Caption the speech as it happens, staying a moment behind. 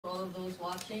all of those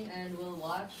watching and will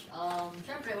watch.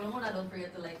 Syempre, una muna, don't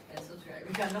forget to like and subscribe.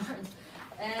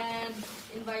 And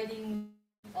inviting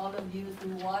all of you to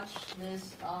watch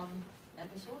this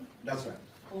episode. That's right.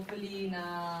 Hopefully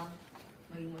na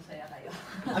maging masaya kayo.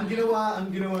 ang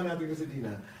ginawa natin kasi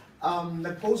Dina,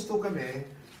 nag-post to kami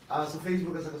sa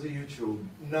Facebook at sa YouTube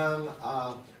ng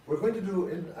we're going to do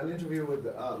an interview with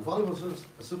volleyball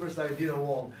superstar Deanna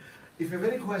Wong. If you have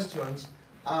any questions,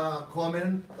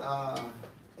 comment,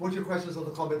 put your questions on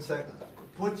the comment section.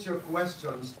 Put your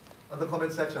questions on the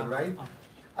comment section, right?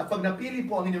 At pag napili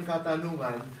po ang inyong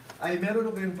katanungan, ay meron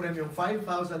ko kayong premyong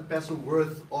 5,000 peso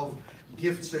worth of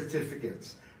gift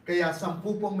certificates. Kaya 10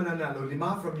 pong mananalo, 5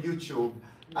 from YouTube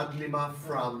at 5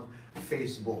 from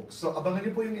Facebook. So abangan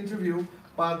niyo po yung interview.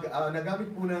 Pag nagamit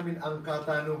po namin ang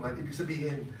katanungan, ibig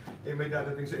sabihin, may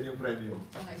dadating sa inyong premyo.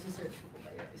 Okay, search ko po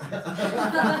kayo.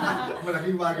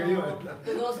 Malaking bagay yun.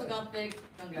 To those who got picked,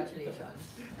 congratulations.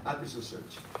 At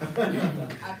iso-search.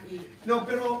 Happy. No,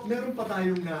 pero meron pa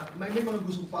tayong may mga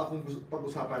gusto pa akong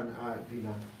pag-usapan,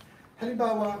 Dina.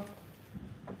 Halimbawa,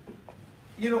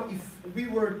 if we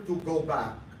were to go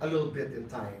back a little bit in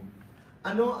time,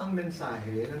 ano ang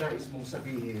mensahe na nais mong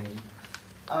sabihin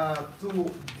to,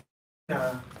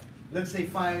 let's say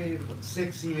 5,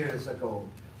 6 years ago?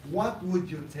 What would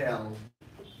you tell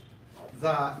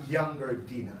the younger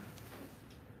Dina?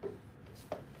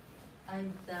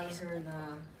 I'd tell her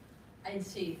na, I'd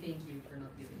say thank you for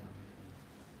not giving up.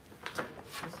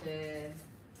 Kasi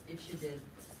if she did,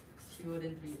 she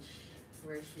wouldn't reach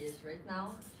where she is right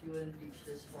now. She wouldn't reach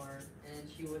this far, and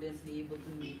she wouldn't be able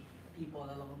to meet people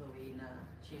along the way na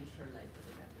changed her life for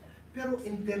the better. Pero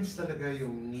intense talaga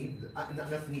yung need,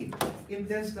 not need,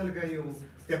 intense talaga yung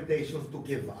temptation to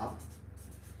give up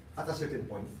at a certain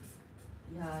point.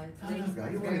 Yeah, it's Talaga,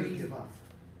 you want to give up.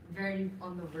 very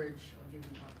on the verge of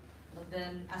giving up. But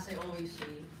then, as I always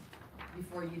say,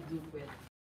 before you do quit,